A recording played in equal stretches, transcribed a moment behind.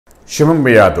శుభం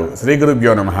భయాతు శ్రీ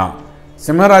గురుభ్యో నమః.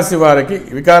 సింహరాశి వారికి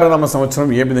వికారనామ సంవత్సరం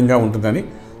ఏ విధంగా ఉంటుందని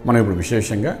మనం ఇప్పుడు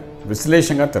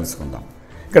విశ్లేషంగా తెలుసుకుందాం.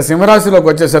 ఇక్కడ సింహరాశిలోకి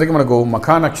వచ్చేసరికి మనకు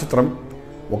మఖా నక్షత్రం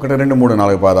 1, 2, 3,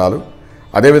 4 పాదాలు,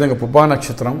 అదేవిధంగా పుబ్బా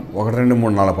నక్షత్రం 1, 2,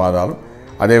 3, 4 పాదాలు,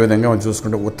 అదేవిధంగా మనం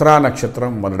చూసుకుంటే ఉత్తరా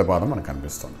నక్షత్రం మొదటి పాదం మనకు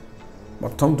కనిపిస్తుంది.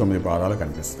 మొత్తం 9 పాదాలు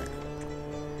కనిపిస్తున్నాయి.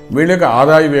 వీళ్ళ యొక్క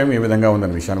ఆదాయ వ్యయం ఏ విధంగా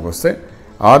ఉందనే విషయానికి వస్తే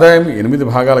ఆదాయం 8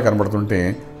 భాగాలు కనబడుతుంటే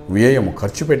వ్యయం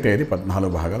ఖర్చు పెట్టేది 14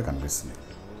 భాగాలు కనిపిస్తుంది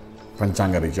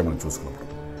పంచాంగ రీత్యా మనం చూసుకున్నప్పుడు.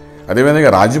 అదేవిధంగా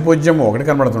రాజపూజ్యం 1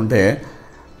 కనబడుతుంటే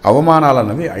అవమానాలు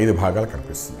అన్నది 5 భాగాలు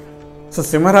కనిపిస్తుంది. సో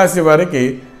సింహరాశి వారికి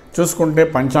చూసుకుంటే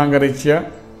పంచాంగ రీత్యా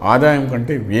ఆదాయం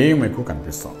కంటే వ్యయం ఎక్కువ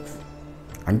కనిపిస్తుంది.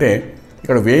 అంటే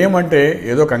ఇక్కడ వ్యయం అంటే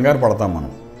ఏదో కంగారు పడతాం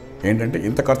మనం, ఏంటంటే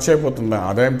ఇంత ఖర్చు అయిపోతుందా,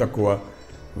 ఆదాయం తక్కువ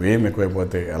వ్యయం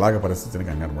ఎక్కువైపోతే ఎలాగ పరిస్థితిని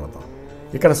కంగారు పడతాం.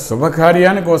 ఇక్కడ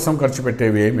శుభకార్యాని కోసం ఖర్చు పెట్టే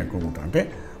వ్యయం ఎక్కువ ఉంటుంది. అంటే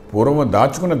పూర్వం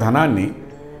దాచుకున్న ధనాన్ని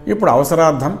ఇప్పుడు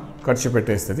అవసరార్థం ఖర్చు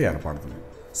పెట్టే స్థితి ఏర్పడుతుంది.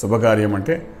 శుభకార్యం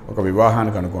అంటే ఒక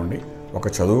వివాహానికి అనుకోండి, ఒక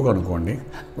చదువుకు అనుకోండి,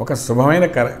 ఒక శుభమైన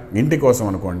ఇంటి కోసం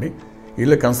అనుకోండి,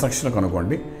 ఇల్లు కన్స్ట్రక్షన్కి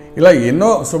అనుకోండి, ఇలా ఎన్నో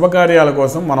శుభకార్యాల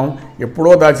కోసం మనం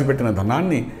ఎప్పుడో దాచిపెట్టిన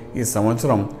ధనాన్ని ఈ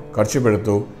సంవత్సరం ఖర్చు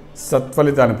పెడుతూ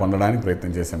సత్ఫలితాన్ని పొందడానికి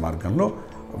ప్రయత్నం చేసే మార్గంలో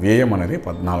వ్యయం అనేది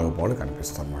 14 పాళ్ళు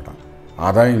కనిపిస్తుంది అన్నమాట.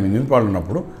 ఆదాయం 8 పాళ్ళు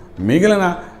ఉన్నప్పుడు మిగిలిన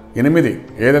 8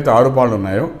 ఏదైతే 6 పాళ్ళు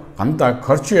ఉన్నాయో అంత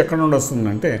ఖర్చు ఎక్కడి నుండి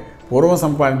వస్తుందంటే పూర్వం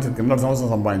సంపాదించిన కింద సంవత్సరం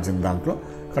సంపాదించిన దాంట్లో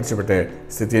ఖర్చు పెట్టే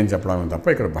స్థితి అని చెప్పడం తప్ప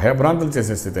ఇక్కడ భయభ్రాంతులు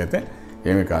చేసే స్థితి అయితే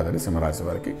ఏమీ కాదని సింహరాశి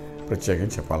వారికి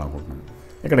ప్రత్యేకించి చెప్పాలనుకుంటున్నాను.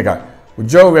 ఇక్కడ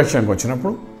ఉద్యోగ విషయానికి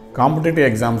వచ్చినప్పుడు కాంపిటేటివ్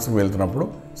ఎగ్జామ్స్కి వెళ్తున్నప్పుడు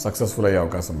సక్సెస్ఫుల్ అయ్యే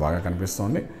అవకాశం బాగా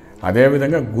కనిపిస్తుంది.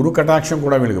 అదేవిధంగా గురు కటాక్షం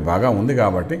కూడా వీళ్ళకి బాగా ఉంది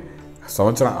కాబట్టి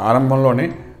సంవత్సరం ఆరంభంలోనే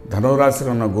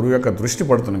ధనురాశిలో ఉన్న గురువు యొక్క దృష్టి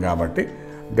పడుతుంది కాబట్టి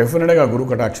డెఫినెట్గా గురు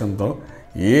కటాక్షంతో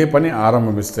ఏ పని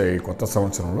ఆరంభిస్తే ఈ కొత్త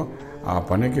సంవత్సరంలో ఆ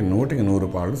పనికి 100కి 100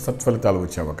 పాళ్ళు సత్ఫలితాలు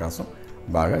వచ్చే అవకాశం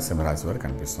బాగా సింహరాశి వారికి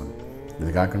కనిపిస్తుంది.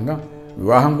 ఇది కాకుండా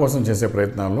వివాహం కోసం చేసే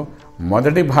ప్రయత్నాల్లో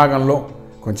మొదటి భాగంలో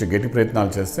కొంచెం గట్టి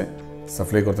ప్రయత్నాలు చేస్తే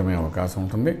సఫలీకృతమయ్యే అవకాశం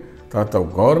ఉంటుంది. తర్వాత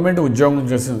గవర్నమెంట్ ఉద్యోగం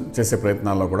చేసే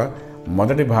ప్రయత్నాల్లో కూడా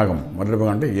మొదటి భాగం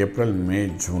అంటే ఏప్రిల్, మే,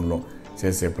 జూన్లో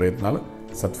చేసే ప్రయత్నాలు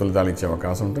సత్ఫలితాలు ఇచ్చే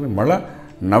అవకాశం ఉంటుంది. మళ్ళీ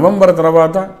నవంబర్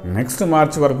తర్వాత నెక్స్ట్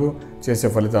మార్చి వరకు చేసే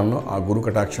ఫలితాల్లో ఆ గురు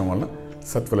కటాక్షం వల్ల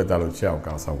సత్ఫలితాలు వచ్చే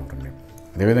అవకాశం ఉంటుంది.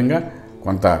 అదేవిధంగా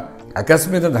కొంత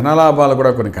ఆకస్మిక ధనలాభాలు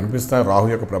కూడా కొన్ని కనిపిస్తాయి రాహు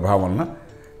యొక్క ప్రభావం వలన.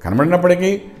 కనబడినప్పటికీ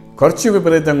ఖర్చు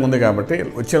విపరీతంగా ఉంది కాబట్టి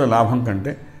వచ్చిన లాభం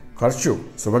కంటే ఖర్చు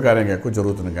శుభకార్యంగా ఎక్కువ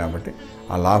జరుగుతుంది కాబట్టి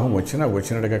ఆ లాభం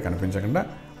వచ్చినట్టుగా కనిపించకుండా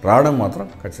రావడం మాత్రం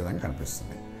ఖచ్చితంగా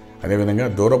కనిపిస్తుంది. అదేవిధంగా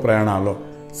దూర ప్రయాణాల్లో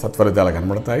సత్ఫలితాలు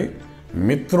కనబడతాయి.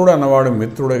 మిత్రుడు అన్నవాడు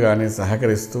మిత్రుడుగానే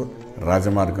సహకరిస్తూ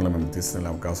రాజమార్గంలో మేము తీసుకెళ్ళే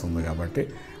అవకాశం ఉంది కాబట్టి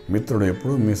మిత్రుడు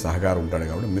ఎప్పుడూ మీ సహకారం ఉంటాడు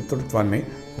కాబట్టి మిత్రుత్వాన్ని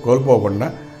కోల్పోకుండా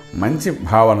మంచి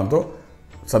భావనతో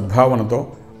సద్భావనతో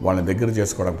వాళ్ళని దగ్గర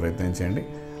చేసుకోవడానికి ప్రయత్నం చేయండి.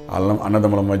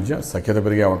 అన్నదమ్ముల మధ్య సఖ్యత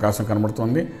పెరిగే అవకాశం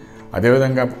కనబడుతుంది.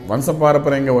 అదేవిధంగా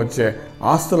వంశపారపర్యంగా వచ్చే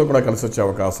ఆస్తులు కూడా కలిసి వచ్చే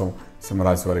అవకాశం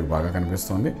సింహరాశి వారికి బాగా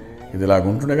కనిపిస్తుంది. ఇది ఇలాగ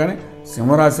ఉంటుండే కానీ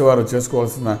సింహరాశి వారు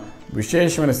చేసుకోవాల్సిన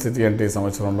విశేషమైన స్థితి అంటే ఈ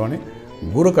సంవత్సరంలోని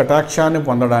గురు కటాక్షాన్ని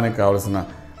పొందడానికి కావలసిన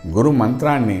గురు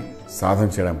మంత్రాన్ని సాధన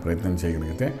చేయడానికి ప్రయత్నం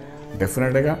చేయగలిగితే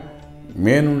డెఫినెట్గా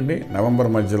మే నుండి నవంబర్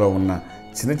మధ్యలో ఉన్న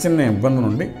చిన్న ఇబ్బందుల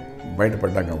నుండి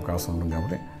బయటపడడానికి అవకాశం ఉంటుంది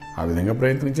కాబట్టి ఆ విధంగా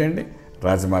ప్రయత్నించండి.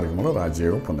 రాజమార్గంలో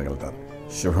రాజయోగం పొందగలుగుతారు.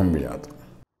 శుభం భయాతు.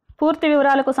 పూర్తి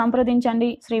వివరాలకు సంప్రదించండి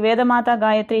శ్రీ వేదమాత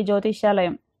గాయత్రి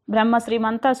జ్యోతిష్యాలయం, బ్రహ్మ శ్రీ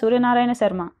మంతా సూర్యనారాయణ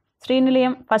శర్మ, శ్రీ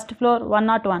నిలయం, 1st floor,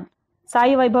 101,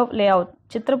 Sai Vaibhav layout,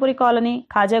 Chitrapuri colony,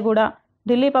 Khajaguda,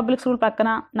 Delhi public school పక్కన,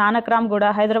 నానక్రామ్గుడ,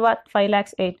 హైదరాబాద్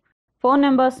 5,08,000. Phone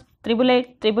numbers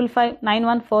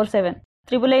 8885559147,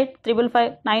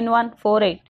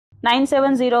 8855559148,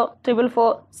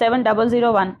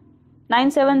 9704447001,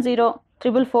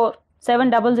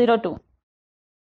 9704447002.